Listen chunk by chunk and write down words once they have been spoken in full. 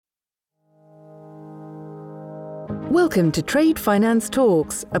Welcome to Trade Finance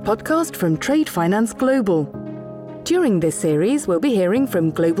Talks, a podcast from Trade Finance Global. During this series, we'll be hearing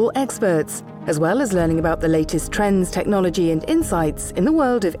from global experts, as well as learning about the latest trends, technology, and insights in the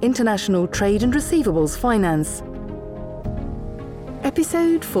world of international trade and receivables finance.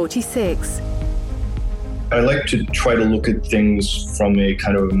 Episode 46. I like to try to look at things from a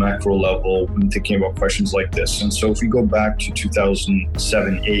kind of a macro level when thinking about questions like this. And so if we go back to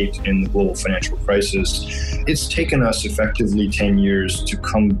 2007-8 in the global financial crisis, it's taken us effectively 10 years to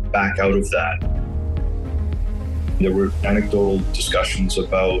come back out of that. There were anecdotal discussions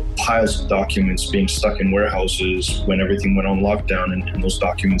about piles of documents being stuck in warehouses when everything went on lockdown, and those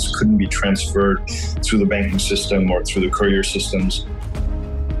documents couldn't be transferred through the banking system or through the courier systems.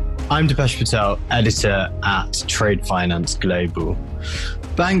 I'm Dipesh Patel, editor at Trade Finance Global.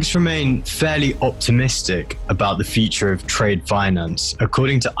 Banks remain fairly optimistic about the future of trade finance,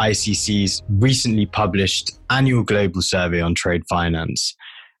 according to ICC's recently published annual global survey on trade finance.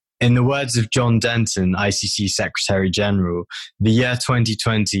 In the words of John Denton, ICC Secretary General, the year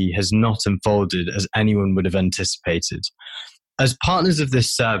 2020 has not unfolded as anyone would have anticipated. As partners of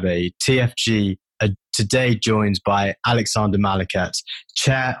this survey, TFG are today joined by Alexander Malakat,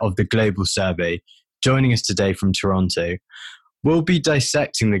 chair of the Global Survey, joining us today from Toronto. We'll be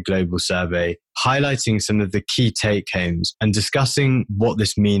dissecting the Global Survey, highlighting some of the key take-homes and discussing what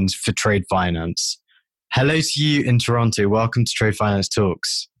this means for trade finance. Hello to you in Toronto. Welcome to Trade Finance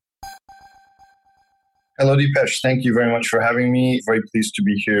Talks. Hello, Dipesh. Thank you very much for having me. Very pleased to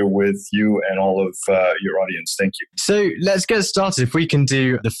be here with you and all of your audience. Thank you. So let's get started. If we can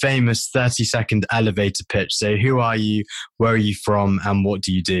do the famous 30-second elevator pitch. So who are you, where are you from, and what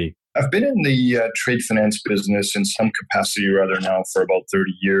do you do? I've been in the trade finance business in some capacity or other now for about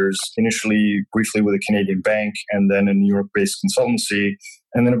 30 years. Initially, briefly with a Canadian bank and then a New York-based consultancy.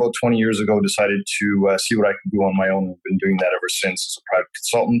 And then about 20 years ago, decided to see what I could do on my own. I've been doing that ever since as a private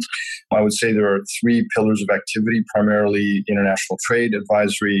consultant. I would say there are three pillars of activity, primarily international trade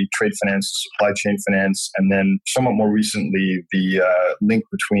advisory, trade finance, supply chain finance, and then somewhat more recently, the link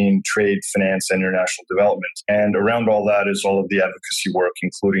between trade finance and international development. And around all that is all of the advocacy work,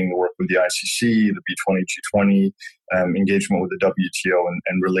 including the work with the ICC, the B20, G20, engagement with the WTO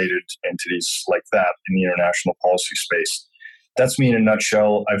and related entities like that in the international policy space. That's me in a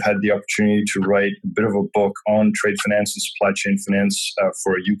nutshell. I've had the opportunity to write a bit of a book on trade finance and supply chain finance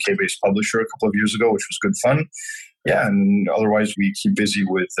for a UK-based publisher a couple of years ago, which was good fun. Yeah, and otherwise we keep busy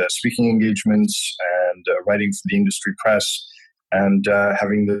with speaking engagements and writing for the industry press and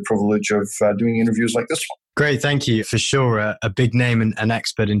having the privilege of doing interviews like this one. Great, thank you. For sure, a big name and an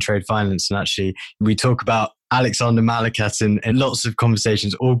expert in trade finance. And actually, we talk about Alexander Malakat in lots of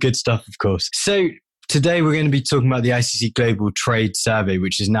conversations, all good stuff, of course. So today, we're going to be talking about the ICC Global Trade Survey,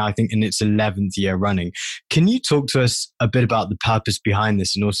 which is now, I think, in its 11th year running. Can you talk to us a bit about the purpose behind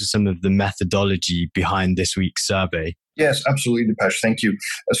this and also some of the methodology behind this week's survey? Yes, absolutely, Dipesh. Thank you.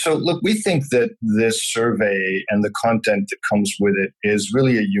 So look, we think that this survey and the content that comes with it is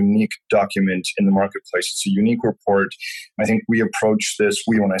really a unique document in the marketplace. It's a unique report. I think we approach this,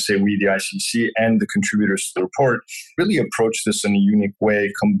 when I say we, the ICC and the contributors to the report, really approach this in a unique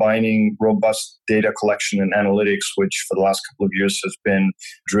way, combining robust data collection and analytics, which for the last couple of years has been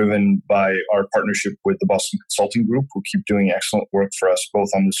driven by our partnership with the Boston Consulting Group, who keep doing excellent work for us, both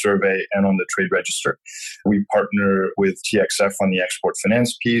on the survey and on the trade register. We partner with TXF on the export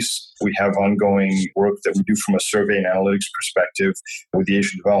finance piece. We have ongoing work that we do from a survey and analytics perspective with the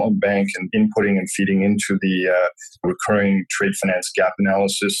Asian Development Bank and inputting and feeding into the recurring trade finance gap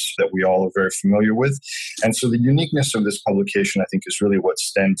analysis that we all are very familiar with. And so the uniqueness of this publication, I think, is really what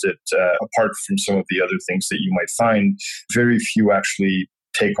stands it apart from some of the other things that you might find. Very few actually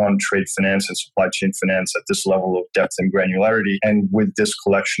take on trade finance and supply chain finance at this level of depth and granularity and with this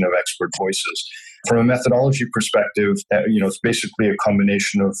collection of expert voices. From a methodology perspective, it's basically a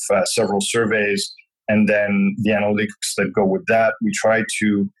combination of several surveys and then the analytics that go with that. We try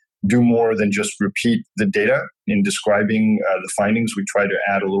to do more than just repeat the data in describing the findings. We try to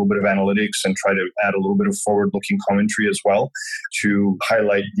add a little bit of analytics and try to add a little bit of forward-looking commentary as well to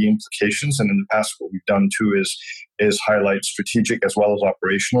highlight the implications. And in the past, what we've done too is highlight strategic as well as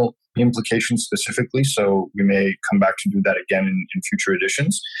operational implications specifically. So we may come back to do that again in future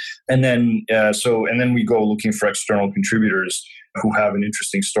editions. And then we go looking for external contributors who have an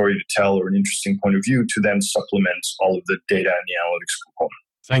interesting story to tell or an interesting point of view to then supplement all of the data and the analytics component.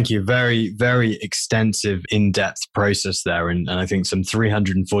 Thank you. Very, very extensive, in-depth process there. And I think some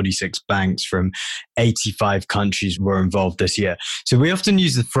 346 banks from 85 countries were involved this year. So we often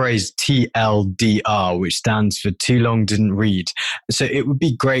use the phrase TLDR, which stands for too long didn't read. So it would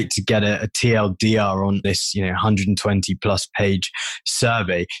be great to get a TLDR on this 120 plus page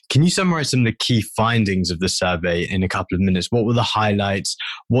survey. Can you summarize some of the key findings of the survey in a couple of minutes? What were the highlights?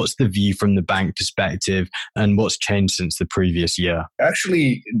 What's the view from the bank perspective? And what's changed since the previous year?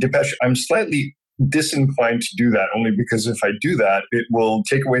 Actually, Dipesh, I'm slightly disinclined to do that, only because if I do that, it will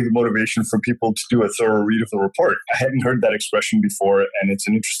take away the motivation for people to do a thorough read of the report. I hadn't heard that expression before, and it's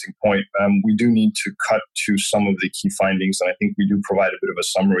an interesting point. We do need to cut to some of the key findings, and I think we do provide a bit of a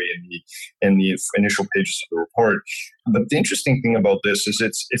summary in the initial pages of the report. But the interesting thing about this is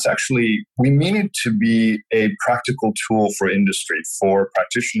it's actually, we mean it to be a practical tool for industry, for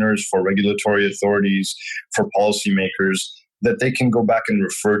practitioners, for regulatory authorities, for policymakers, that they can go back and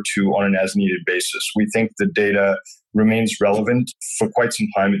refer to on an as-needed basis. We think the data remains relevant for quite some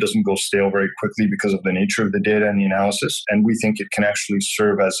time. It doesn't go stale very quickly because of the nature of the data and the analysis. And we think it can actually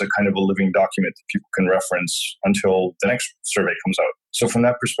serve as a kind of a living document that people can reference until the next survey comes out. So from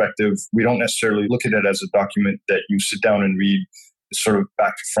that perspective, we don't necessarily look at it as a document that you sit down and read sort of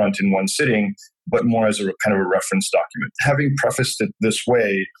back to front in one sitting, but more as a kind of a reference document. Having prefaced it this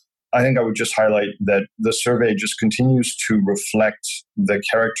way, I think I would just highlight that the survey just continues to reflect the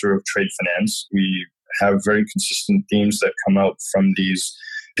character of trade finance. We have very consistent themes that come out from these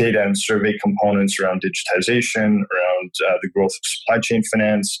data and survey components around digitization, around the growth of supply chain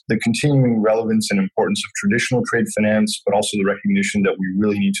finance, the continuing relevance and importance of traditional trade finance, but also the recognition that we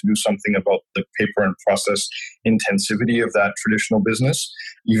really need to do something about the paper and process intensivity of that traditional business,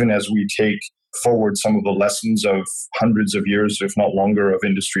 even as we take forward some of the lessons of hundreds of years, if not longer, of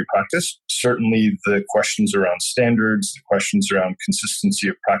industry practice. Certainly the questions around standards, the questions around consistency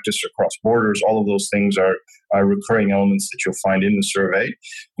of practice across borders, all of those things are recurring elements that you'll find in the survey.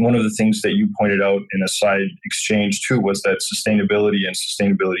 One of the things that you pointed out in a side exchange too was that sustainability and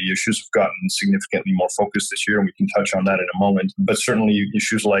sustainability issues have gotten significantly more focused this year, and we can touch on that in a moment. But certainly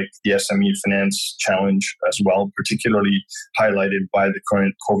issues like the SME finance challenge as well, particularly highlighted by the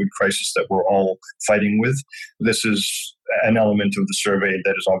current COVID crisis that we're all fighting with. This is an element of the survey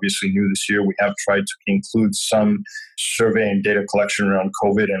that is obviously new this year. We have tried to include some survey and data collection around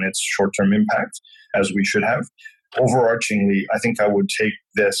COVID and its short-term impact, as we should have. Overarchingly, I think I would take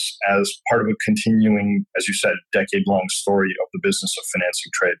this as part of a continuing, as you said, decade-long story of the business of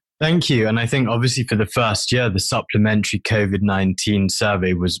financing trade. Thank you. And I think obviously for the first year, the supplementary COVID-19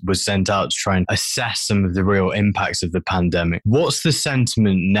 survey was sent out to try and assess some of the real impacts of the pandemic. What's the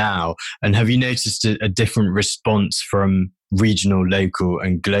sentiment now? And have you noticed a different response from regional, local,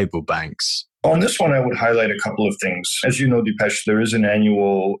 and global banks? On this one, I would highlight a couple of things. As you know, Dipesh, there is an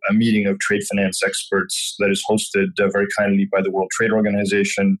annual meeting of trade finance experts that is hosted very kindly by the World Trade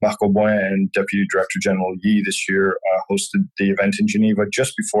Organization. Marc Auboin and Deputy Director General Yi this year hosted the event in Geneva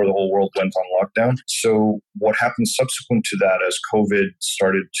just before the whole world went on lockdown. So what happened subsequent to that, as COVID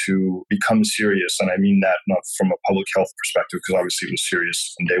started to become serious, and I mean that not from a public health perspective, because obviously it was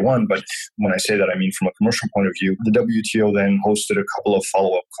serious from day one, but when I say that, I mean from a commercial point of view, the WTO then hosted a couple of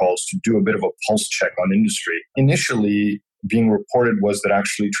follow-up calls to do a bit of a pulse check on industry. Initially, being reported was that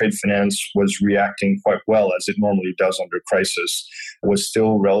actually trade finance was reacting quite well, as it normally does under crisis. It was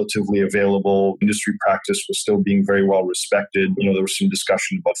still relatively available. Industry practice was still being very well respected. There was some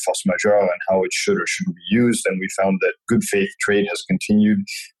discussion about force majeure and how it should or shouldn't be used. And we found that good faith trade has continued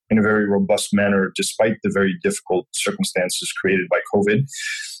in a very robust manner, despite the very difficult circumstances created by COVID.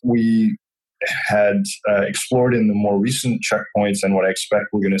 We had explored in the more recent checkpoints, and what I expect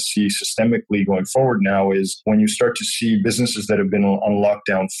we're going to see systemically going forward now is when you start to see businesses that have been on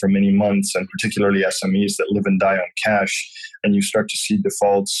lockdown for many months, and particularly SMEs that live and die on cash, and you start to see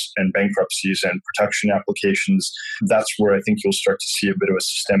defaults and bankruptcies and protection applications, that's where I think you'll start to see a bit of a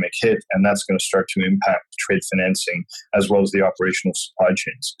systemic hit, and that's going to start to impact trade financing as well as the operational supply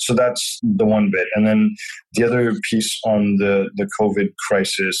chains. So that's the one bit. And then the other piece on the COVID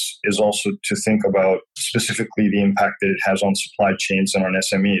crisis is also to think about specifically the impact that it has on supply chains and on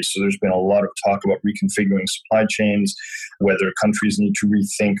SMEs. So there's been a lot of talk about reconfiguring supply chains, whether countries need to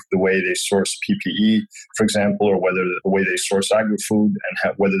rethink the way they source PPE, for example, or whether the way they source agri-food,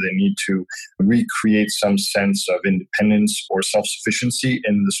 and whether they need to recreate some sense of independence or self-sufficiency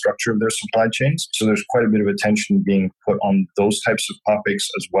in the structure of their supply chains. So there's quite a bit of attention being put on those types of topics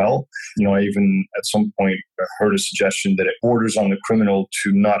as well. I even at some point heard a suggestion that it borders on the criminal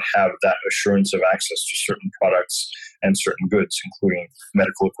to not have that assurance of access to certain products and certain goods, including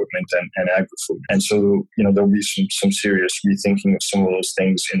medical equipment and agri-food. And so, there'll be some serious rethinking of some of those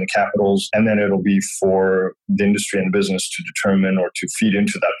things in the capitals, and then it'll be for the industry and business to determine or to feed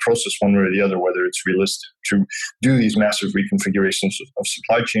into that process one way or the other, whether it's realistic to do these massive reconfigurations of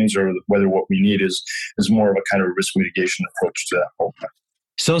supply chains, or whether what we need is more of a kind of risk mitigation approach to that whole thing.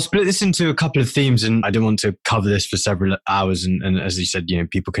 So I'll split this into a couple of themes, and I don't want to cover this for several hours. And as you said,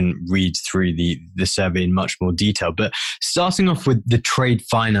 people can read through the survey in much more detail. But starting off with the trade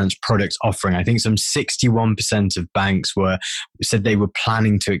finance products offering, I think some 61% of banks said they were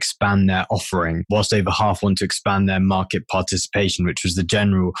planning to expand their offering, whilst over half want to expand their market participation, which was the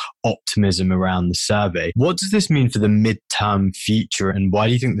general optimism around the survey. What does this mean for the midterm future, and why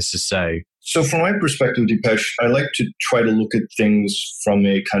do you think this is so? So from my perspective, Dipesh, I like to try to look at things from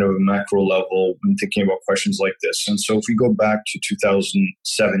a kind of a macro level when thinking about questions like this. And so if we go back to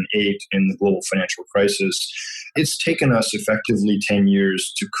 2007-8 in the global financial crisis, it's taken us effectively 10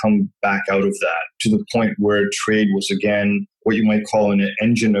 years to come back out of that to the point where trade was again what you might call an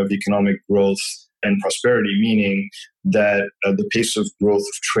engine of economic growth and prosperity, meaning that the pace of growth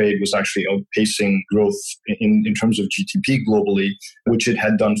of trade was actually outpacing growth in terms of GDP globally, which it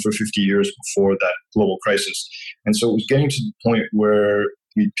had done for 50 years before that global crisis. And so it was getting to the point where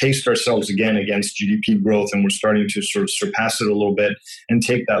we paced ourselves again against GDP growth, and we're starting to sort of surpass it a little bit and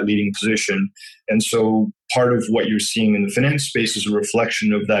take that leading position. And so part of what you're seeing in the finance space is a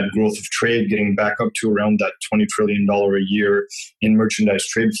reflection of that growth of trade getting back up to around that $20 trillion a year in merchandise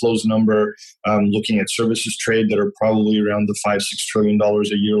trade flows number, looking at services trade that are probably around the $5-6 trillion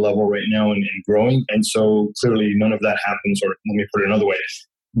a year level right now and growing. And so clearly none of that happens, or let me put it another way,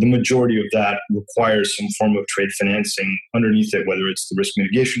 the majority of that requires some form of trade financing underneath it, whether it's the risk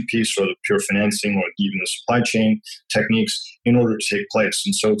mitigation piece or the pure financing or even the supply chain techniques in order to take place.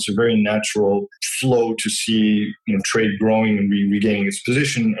 And so it's a very natural flow to see trade growing and regaining its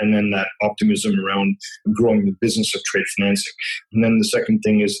position, and then that optimism around growing the business of trade financing. And then the second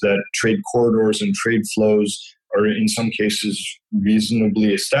thing is that trade corridors and trade flows are in some cases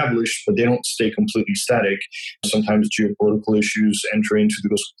reasonably established, but they don't stay completely static. Sometimes geopolitical issues enter into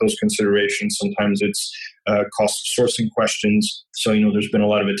those considerations. Sometimes it's cost of sourcing questions. So, there's been a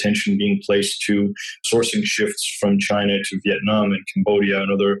lot of attention being placed to sourcing shifts from China to Vietnam and Cambodia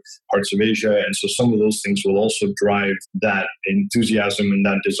and other parts of Asia. And so some of those things will also drive that enthusiasm and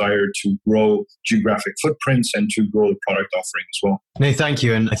that desire to grow geographic footprints and to grow the product offering as well. No, thank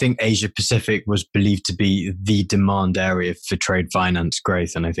you. And I think Asia Pacific was believed to be the demand area for trade finance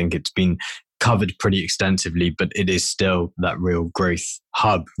growth. And I think it's been covered pretty extensively, but it is still that real growth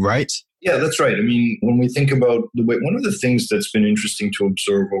hub, right? Yeah, that's right. I mean, when we think about the way, one of the things that's been interesting to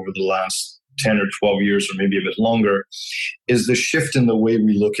observe over the last 10 or 12 years, or maybe a bit longer, is the shift in the way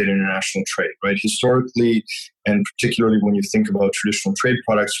we look at international trade, right? Historically, and particularly when you think about traditional trade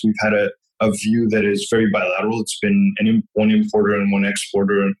products, we've had a view that is very bilateral. It's been one importer and one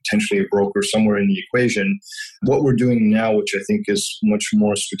exporter and potentially a broker somewhere in the equation. What we're doing now, which I think is much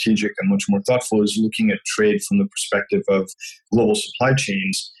more strategic and much more thoughtful, is looking at trade from the perspective of global supply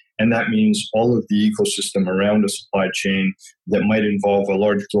chains. And that means all of the ecosystem around a supply chain that might involve a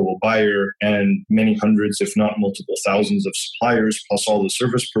large global buyer and many hundreds, if not multiple thousands of suppliers, plus all the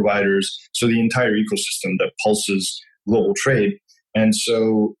service providers. So the entire ecosystem that pulses global trade. And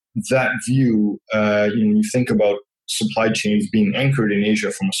so that view, you think about supply chains being anchored in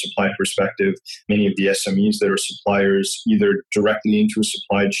Asia from a supply perspective, many of the SMEs that are suppliers either directly into a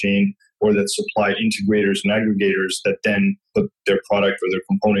supply chain or that supply integrators and aggregators that then put their product or their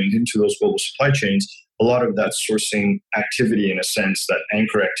component into those global supply chains. A lot of that sourcing activity, in a sense, that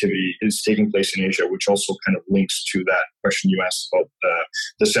anchor activity is taking place in Asia, which also kind of links to that question you asked about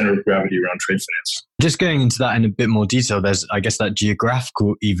the center of gravity around trade finance. Just going into that in a bit more detail, there's, I guess, that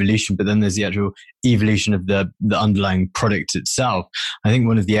geographical evolution, but then there's the actual evolution of the underlying product itself. I think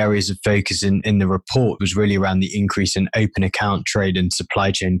one of the areas of focus in the report was really around the increase in open account trade and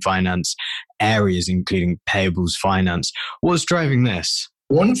supply chain finance areas, including payables finance. What's driving this?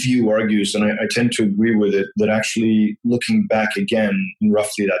 One view argues, and I tend to agree with it, that actually looking back again in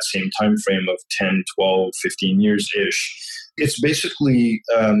roughly that same time frame of 10, 12, 15 years-ish, it's basically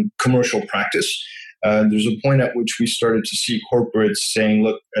commercial practice. There's a point at which we started to see corporates saying,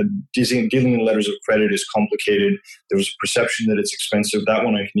 look, dealing in letters of credit is complicated. There was a perception that it's expensive. That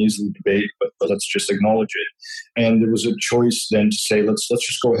one I can easily debate, but let's just acknowledge it. And there was a choice then to say, let's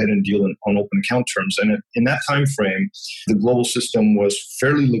just go ahead and deal on open account terms. And in that time frame, the global system was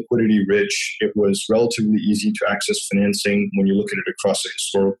fairly liquidity rich. It was relatively easy to access financing when you look at it across a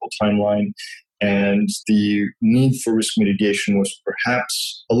historical timeline. And the need for risk mitigation was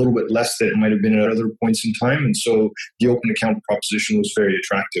perhaps a little bit less than it might have been at other points in time. And so the open account proposition was very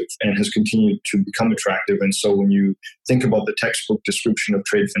attractive and has continued to become attractive. And so when you think about the textbook description of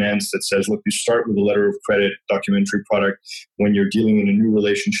trade finance that says, look, you start with a letter of credit documentary product when you're dealing in a new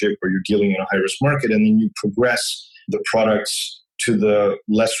relationship or you're dealing in a high-risk market, and then you progress the products to the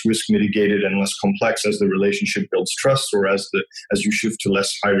less risk mitigated and less complex as the relationship builds trust or as you shift to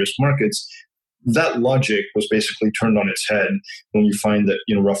less high-risk markets. That logic was basically turned on its head when you find that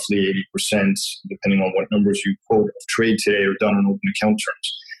roughly 80%, depending on what numbers you quote, of trade today are done on open account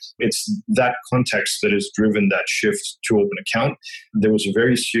terms. It's that context that has driven that shift to open account. There was a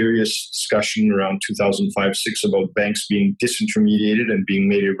very serious discussion around 2005-06 about banks being disintermediated and being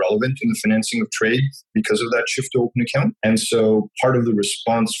made irrelevant in the financing of trade because of that shift to open account. And so part of the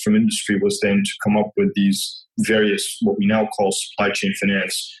response from industry was then to come up with these various, what we now call supply chain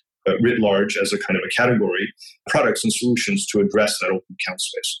finance, writ large as a kind of a category, products and solutions to address that open account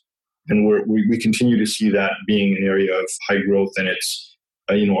space. And we continue to see that being an area of high growth, and it's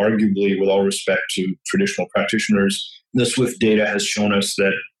arguably, with all respect to traditional practitioners, the SWIFT data has shown us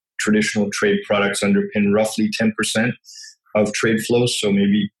that traditional trade products underpin roughly 10% of trade flows, so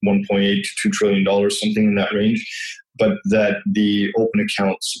maybe $1.8 to $2 trillion, something in that range. But that the open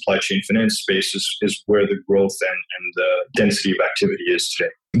account supply chain finance space is where the growth and the density of activity is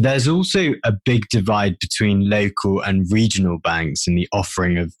today. There's also a big divide between local and regional banks in the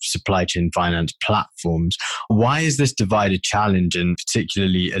offering of supply chain finance platforms. Why is this divide a challenge, and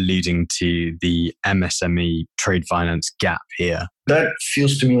particularly alluding to the MSME trade finance gap here? That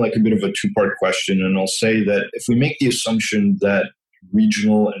feels to me like a bit of a two-part question. And I'll say that if we make the assumption that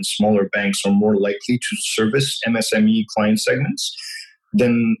regional and smaller banks are more likely to service MSME client segments,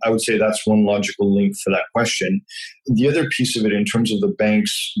 then I would say that's one logical link for that question. The other piece of it, in terms of the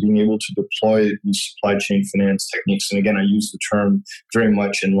banks being able to deploy these supply chain finance techniques, and again, I use the term very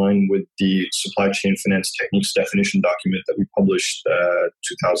much in line with the supply chain finance techniques definition document that we published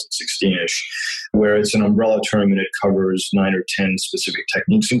 2016-ish, where it's an umbrella term and it covers 9 or 10 specific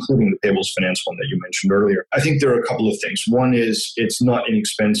techniques, including the payables finance one that you mentioned earlier. I think there are a couple of things. One is it's not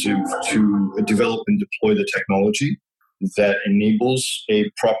inexpensive to develop and deploy the technology that enables a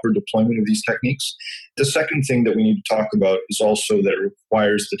proper deployment of these techniques. The second thing that we need to talk about is also that it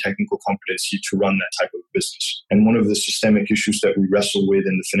requires the technical competency to run that type of business. And one of the systemic issues that we wrestle with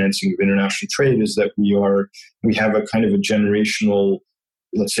in the financing of international trade is that we have a kind of a generational,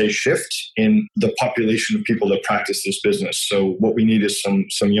 let's say, shift in the population of people that practice this business. So what we need is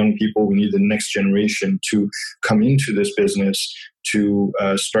some young people. We need the next generation to come into this business to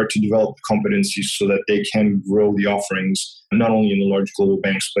start to develop competencies so that they can grow the offerings, not only in the large global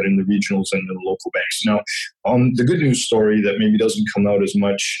banks, but in the regionals and the local banks. Now, the good news story that maybe doesn't come out as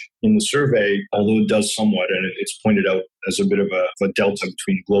much in the survey, although it does somewhat, and it's pointed out as a bit of a delta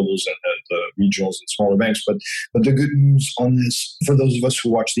between globals and the regionals and smaller banks. But the good news on this, for those of us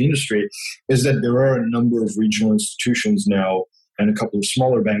who watch the industry, is that there are a number of regional institutions now and a couple of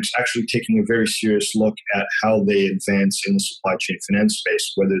smaller banks actually taking a very serious look at how they advance in the supply chain finance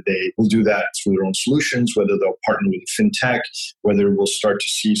space, whether they will do that through their own solutions, whether they'll partner with fintech, whether we'll start to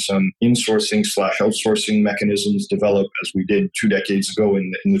see some insourcing/outsourcing mechanisms develop as we did 2 decades ago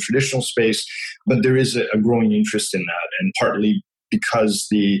in the traditional space. But there is a growing interest in that, and partly because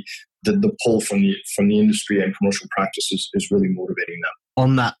the pull from the industry and commercial practices is really motivating them.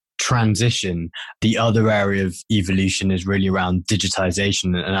 On that transition, the other area of evolution is really around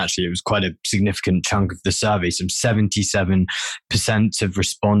digitization, and actually it was quite a significant chunk of the survey. Some 77% of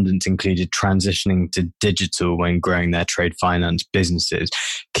respondents included transitioning to digital when growing their trade finance businesses.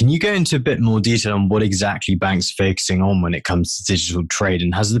 Can you go into a bit more detail on what exactly banks are focusing on when it comes to digital trade,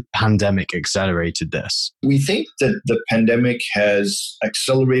 and has the pandemic accelerated this? We think that the pandemic has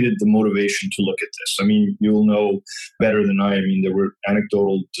accelerated the motivation to look at this. I mean, you'll know better than I mean, there were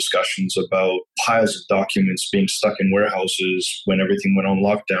anecdotal discussions about piles of documents being stuck in warehouses when everything went on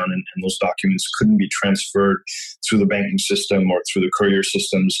lockdown, and those documents couldn't be transferred through the banking system or through the courier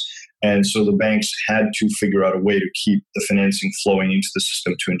systems. And so the banks had to figure out a way to keep the financing flowing into the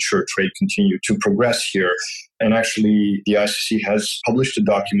system to ensure trade continued to progress here. And actually, the ICC has published a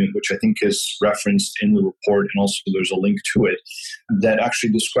document, which I think is referenced in the report, and also there's a link to it, that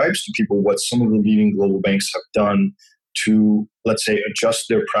actually describes to people what some of the leading global banks have done to, let's say, adjust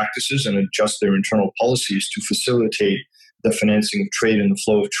their practices and adjust their internal policies to facilitate the financing of trade and the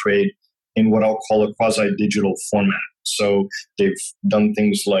flow of trade in what I'll call a quasi-digital format. So they've done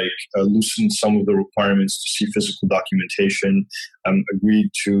things like loosened some of the requirements to see physical documentation,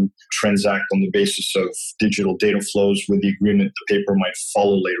 agreed to transact on the basis of digital data flows with the agreement the paper might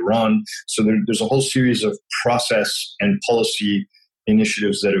follow later on. So there's a whole series of process and policy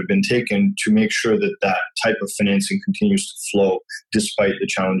initiatives that have been taken to make sure that that type of financing continues to flow despite the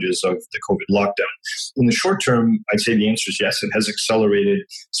challenges of the COVID lockdown. In the short term, I'd say the answer is yes, it has accelerated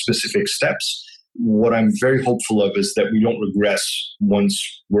specific steps. What I'm very hopeful of is that we don't regress once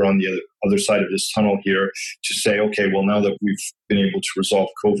we're on the other side of this tunnel here to say, okay, well, now that we've been able to resolve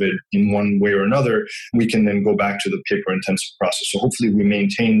COVID in one way or another, we can then go back to the paper-intensive process. So hopefully we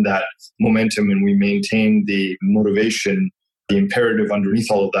maintain that momentum and we maintain the motivation, the imperative underneath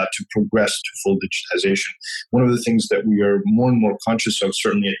all of that to progress to full digitization. One of the things that we are more and more conscious of,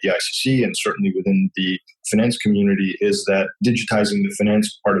 certainly at the ICC and certainly within the finance community, is that digitizing the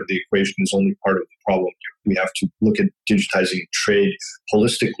finance part of the equation is only part of the problem here. We have to look at digitizing trade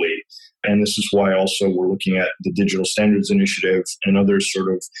holistically. And this is why also we're looking at the Digital Standards Initiative and other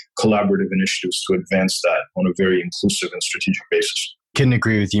sort of collaborative initiatives to advance that on a very inclusive and strategic basis. Couldn't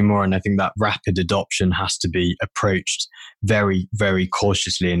agree with you more. And I think that rapid adoption has to be approached very, very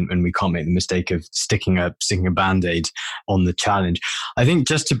cautiously. And we can't make the mistake of sticking a Band-Aid on the challenge. I think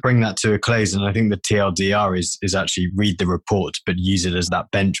just to bring that to a close, and I think the TLDR is actually read the report, but use it as that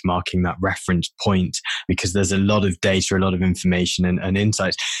benchmarking, that reference point, because there's a lot of data, a lot of information and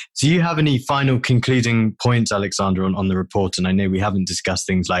insights. Do you have any final concluding points, Alexander, on the report? And I know we haven't discussed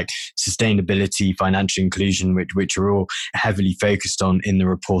things like sustainability, financial inclusion, which are all heavily focused on in the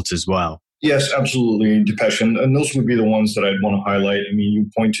report as well. Yes, absolutely, Dipesh. And those would be the ones that I'd want to highlight. I mean, you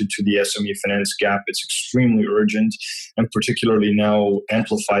pointed to the SME finance gap. It's extremely urgent, and particularly now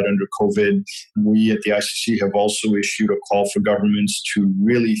amplified under COVID. We at the ICC have also issued a call for governments to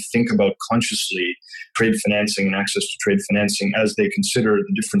really think about consciously trade financing and access to trade financing as they consider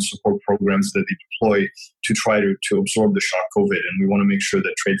the different support programs that they deploy to try to absorb the shock COVID. And we want to make sure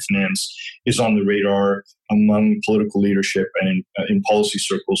that trade finance is on the radar among political leadership and in policy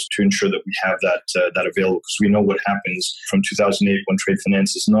circles to ensure that we have that available, because we know what happens from 2008 when trade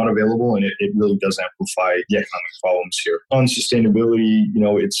finance is not available, and it really does amplify the economic problems here. On sustainability,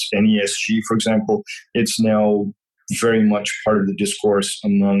 it's ESG, for example, it's now very much part of the discourse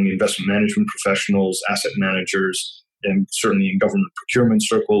among investment management professionals, asset managers, and certainly in government procurement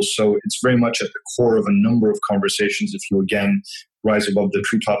circles. So it's very much at the core of a number of conversations. If you, again, rise above the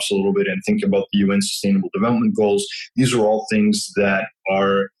treetops a little bit and think about the UN Sustainable Development Goals, these are all things that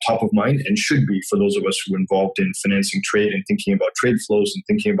are top of mind and should be for those of us who are involved in financing trade and thinking about trade flows and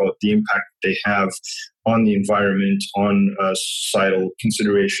thinking about the impact they have on the environment, on societal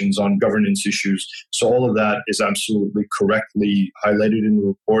considerations, on governance issues. So all of that is absolutely correctly highlighted in the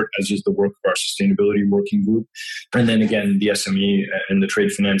report, as is the work of our sustainability working group. And then again, the SME and the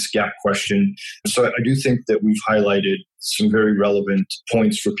trade finance gap question. So I do think that we've highlighted some very relevant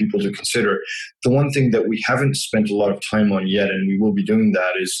points for people to consider. The one thing that we haven't spent a lot of time on yet, and we will be doing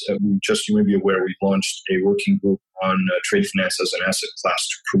that, is you may be aware, we've launched a working group on trade finance as an asset class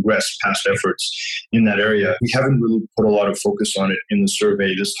to progress past efforts in that area. We haven't really put a lot of focus on it in the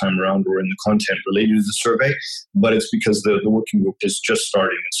survey this time around or in the content related to the survey, but it's because the working group is just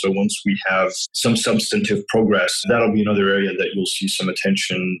starting. And so once we have some substantive progress, that'll be another area that you'll see some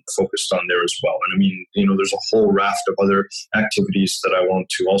attention focused on there as well. And I mean, there's a whole raft of other activities that I want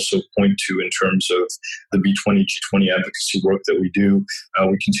to also point to in terms of the B20, G20 advocacy work that we do.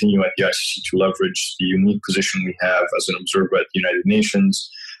 We continue at the ICC to leverage the unique position we have as an observer at the United Nations.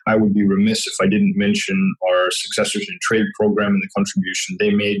 I would be remiss if I didn't mention our Successors in Trade program and the contribution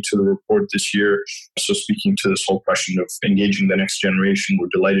they made to the report this year. So speaking to this whole question of engaging the next generation, we're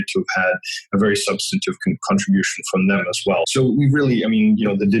delighted to have had a very substantive contribution from them as well. So we really,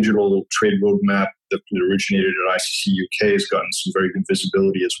 the digital trade roadmap that originated at ICC UK has gotten some very good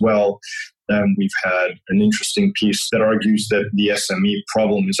visibility as well. We've had an interesting piece that argues that the SME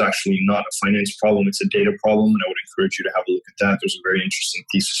problem is actually not a finance problem, it's a data problem, and I would encourage you to have a look at that. There's a very interesting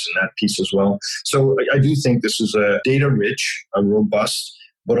thesis in that piece as well. So I do think this is a data-rich, a robust,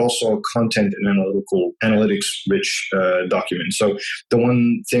 but also a content and analytics-rich document. So the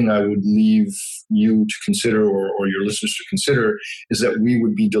one thing I would leave you to consider or your listeners to consider is that we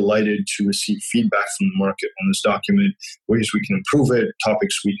would be delighted to receive feedback from the market on this document, ways we can improve it,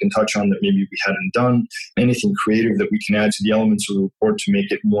 topics we can touch on that maybe we hadn't done, anything creative that we can add to the elements of the report to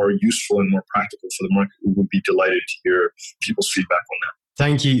make it more useful and more practical for the market. We would be delighted to hear people's feedback on that.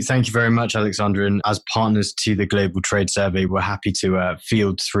 Thank you very much, Alexander. And as partners to the Global Trade Survey, we're happy to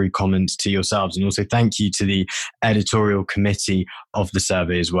field through comments to yourselves. And also thank you to the editorial committee of the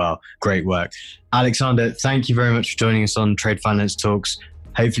survey as well. Great work. Alexander, thank you very much for joining us on Trade Finance Talks.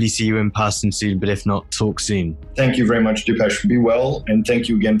 Hopefully see you in person soon, but if not, talk soon. Thank you very much, Dipesh. Be well, and thank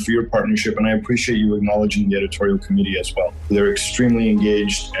you again for your partnership. And I appreciate you acknowledging the editorial committee as well. They're extremely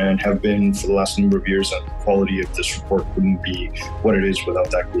engaged and have been for the last number of years, and the quality of this report wouldn't be what it is without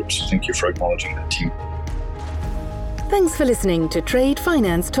that group. So thank you for acknowledging that team. Thanks for listening to Trade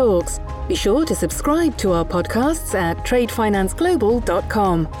Finance Talks. Be sure to subscribe to our podcasts at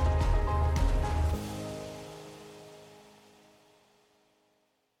tradefinanceglobal.com.